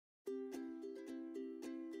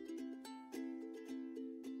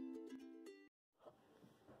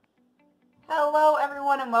Hello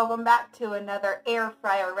everyone and welcome back to another air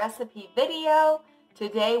fryer recipe video.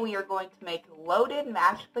 Today we are going to make loaded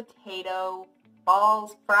mashed potato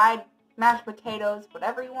balls, fried mashed potatoes,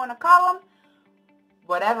 whatever you want to call them.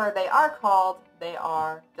 Whatever they are called, they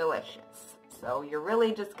are delicious. So you're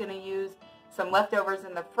really just going to use some leftovers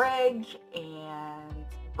in the fridge and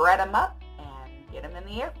bread them up and get them in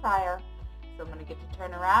the air fryer. So I'm going to get to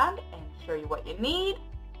turn around and show you what you need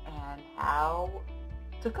and how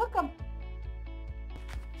to cook them.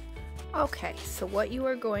 Okay, so what you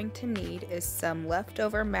are going to need is some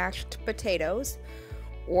leftover mashed potatoes,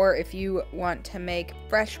 or if you want to make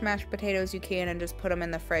fresh mashed potatoes, you can and just put them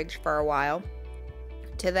in the fridge for a while.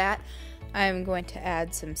 To that, I'm going to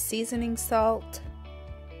add some seasoning salt.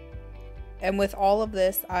 And with all of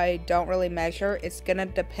this, I don't really measure. It's going to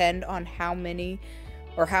depend on how many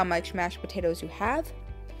or how much mashed potatoes you have.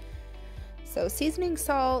 So seasoning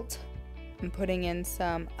salt, I'm putting in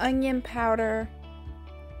some onion powder,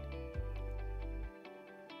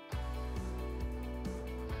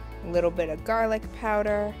 a little bit of garlic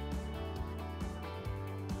powder,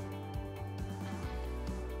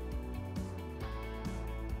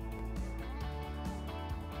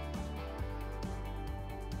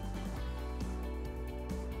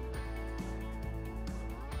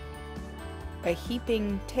 a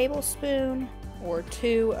heaping tablespoon or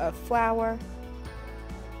two of flour,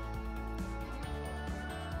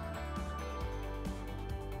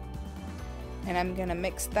 and I'm going to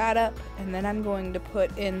mix that up, and then I'm going to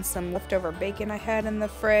put in some leftover bacon I had in the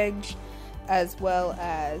fridge, as well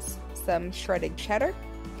as some shredded cheddar.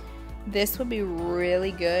 This would be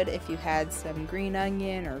really good if you had some green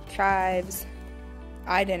onion or chives.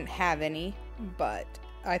 I didn't have any, but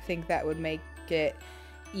I think that would make it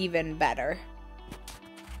even better.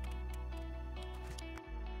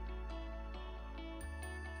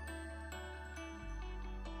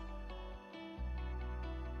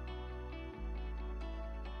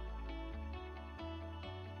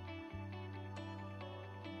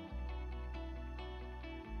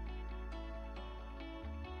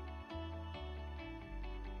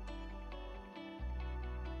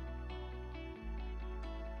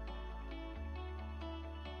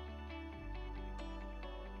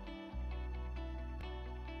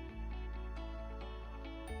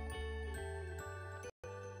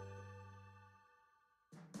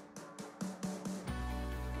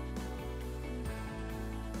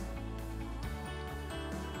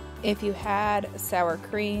 If you had sour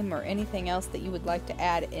cream or anything else that you would like to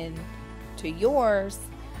add in to yours,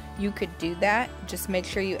 you could do that. Just make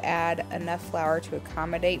sure you add enough flour to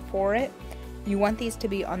accommodate for it. You want these to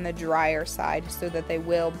be on the drier side so that they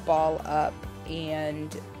will ball up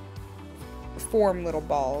and form little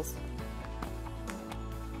balls.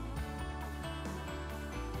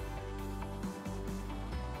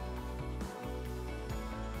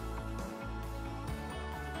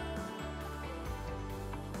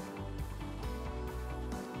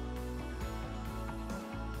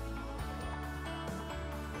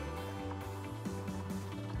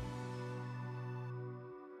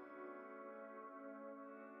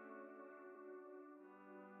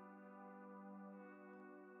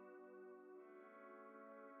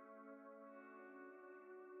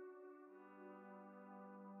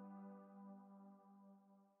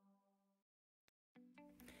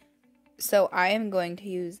 So I am going to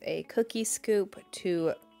use a cookie scoop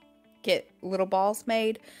to get little balls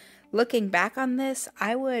made. Looking back on this,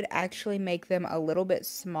 I would actually make them a little bit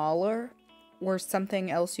smaller, or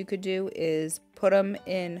something else you could do is put them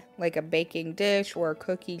in like a baking dish or a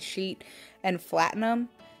cookie sheet and flatten them,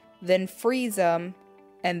 then freeze them,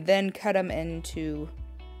 and then cut them into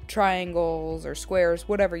triangles or squares,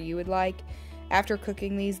 whatever you would like. After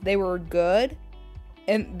cooking these, they were good.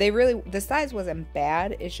 And the size wasn't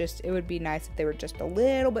bad, it's just, it would be nice if they were just a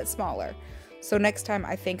little bit smaller. So next time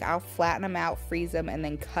I think I'll flatten them out, freeze them, and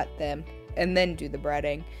then cut them, and then do the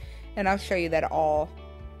breading. And I'll show you that all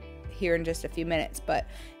here in just a few minutes. But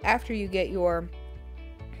after you get your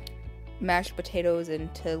mashed potatoes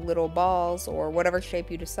into little balls, or whatever shape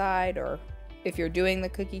you decide, or if you're doing the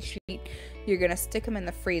cookie sheet, you're going to stick them in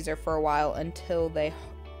the freezer for a while until they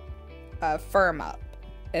firm up.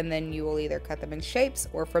 And then you will either cut them in shapes,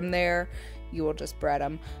 or from there you will just bread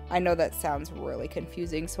them. I know that sounds really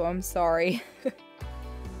confusing, so I'm sorry.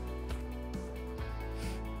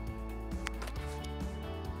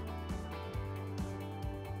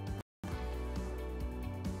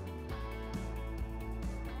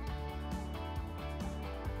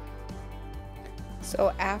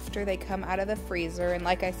 So after they come out of the freezer, and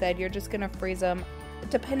like I said, you're just going to freeze them,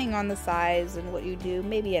 depending on the size and what you do,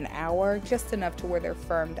 maybe an hour, just enough to where they're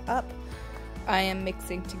firmed up. I am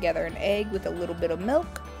mixing together an egg with a little bit of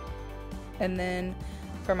milk. And then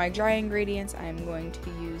for my dry ingredients, I'm going to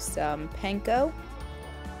use some panko.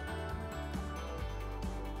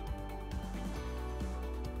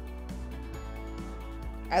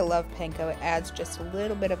 I love panko. It adds just a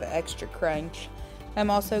little bit of extra crunch. I'm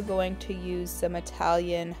also going to use some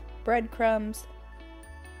Italian breadcrumbs.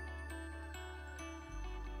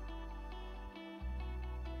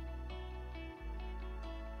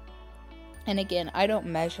 And again, I don't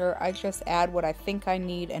measure, I just add what I think I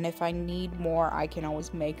need, and if I need more, I can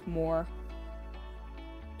always make more.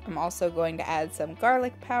 I'm also going to add some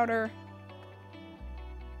garlic powder.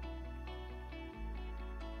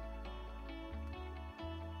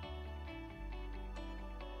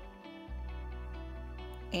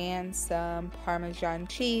 And some Parmesan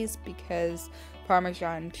cheese, because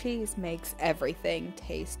Parmesan cheese makes everything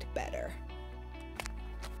taste better.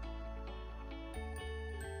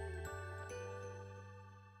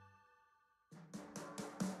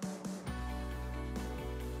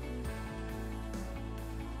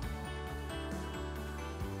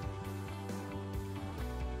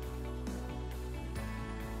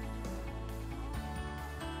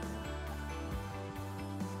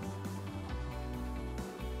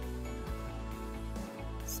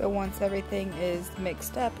 So once everything is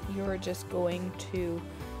mixed up, you're just going to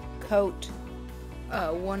coat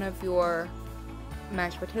one of your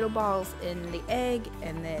mashed potato balls in the egg,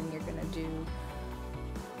 and then you're going to do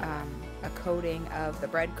a coating of the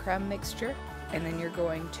breadcrumb mixture, and then you're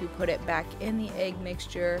going to put it back in the egg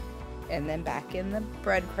mixture and then back in the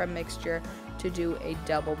breadcrumb mixture to do a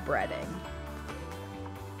double breading.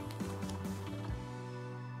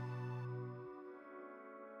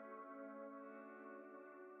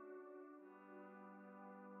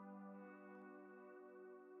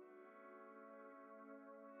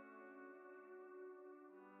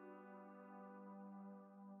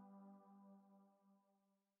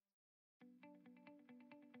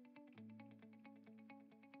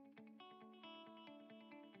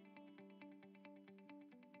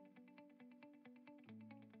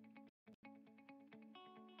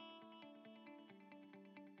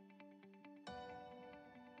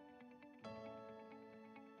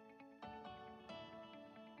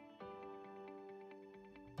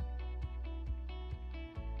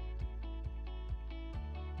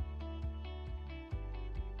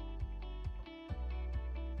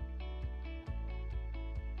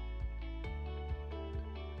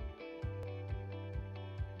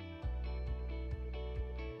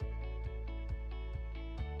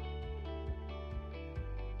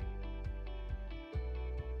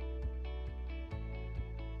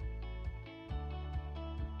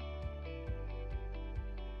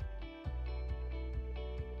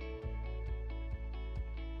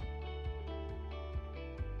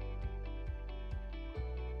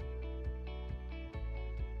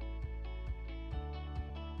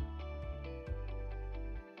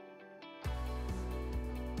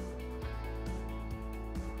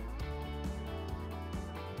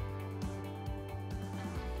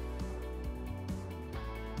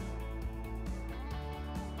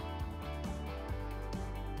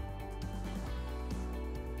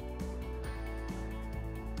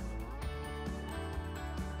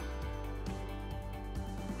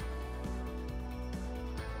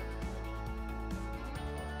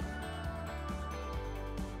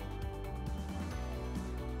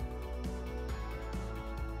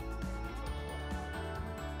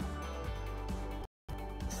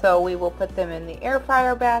 So we will put them in the air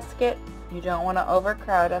fryer basket. You don't want to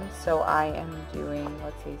overcrowd them, so I am doing,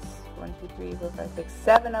 let's see, 1, 2, 3, 4, 5, 6,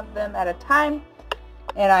 7 of them at a time.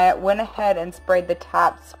 And I went ahead and sprayed the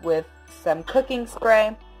tops with some cooking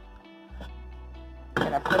spray. I'm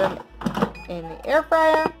going to put them in the air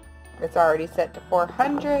fryer. It's already set to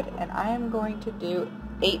 400, and I am going to do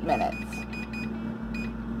 8 minutes.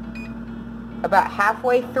 About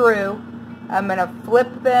halfway through, I'm going to flip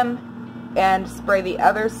them and spray the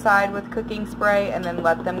other side with cooking spray, and then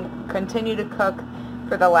let them continue to cook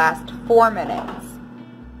for the last 4 minutes.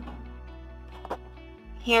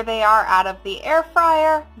 Here they are out of the air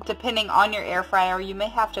fryer. Depending on your air fryer, you may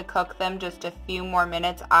have to cook them just a few more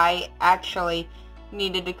minutes. I actually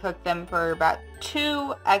needed to cook them for about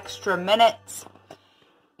 2 extra minutes.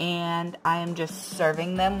 And I am just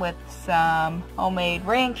serving them with some homemade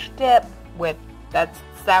ranch dip that's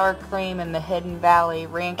sour cream in the Hidden Valley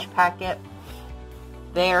ranch packet.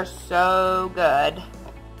 They are so good.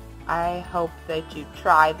 I hope that you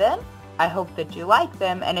try them. I hope that you like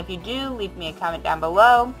them, and if you do, leave me a comment down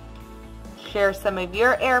below. Share some of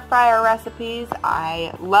your air fryer recipes.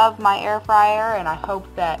 I love my air fryer, and I hope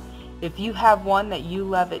that if you have one that you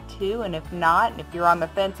love it too, and if not, and if you're on the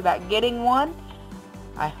fence about getting one,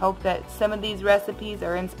 I hope that some of these recipes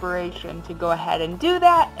are inspiration to go ahead and do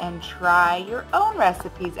that and try your own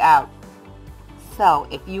recipes out. So,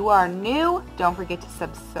 if you are new, don't forget to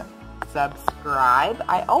subscribe.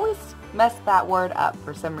 I always mess that word up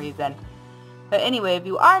for some reason. But anyway, if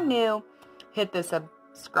you are new, hit the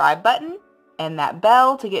subscribe button and that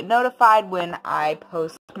bell to get notified when I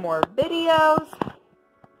post more videos.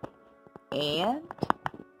 And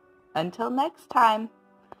until next time,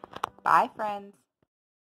 bye friends.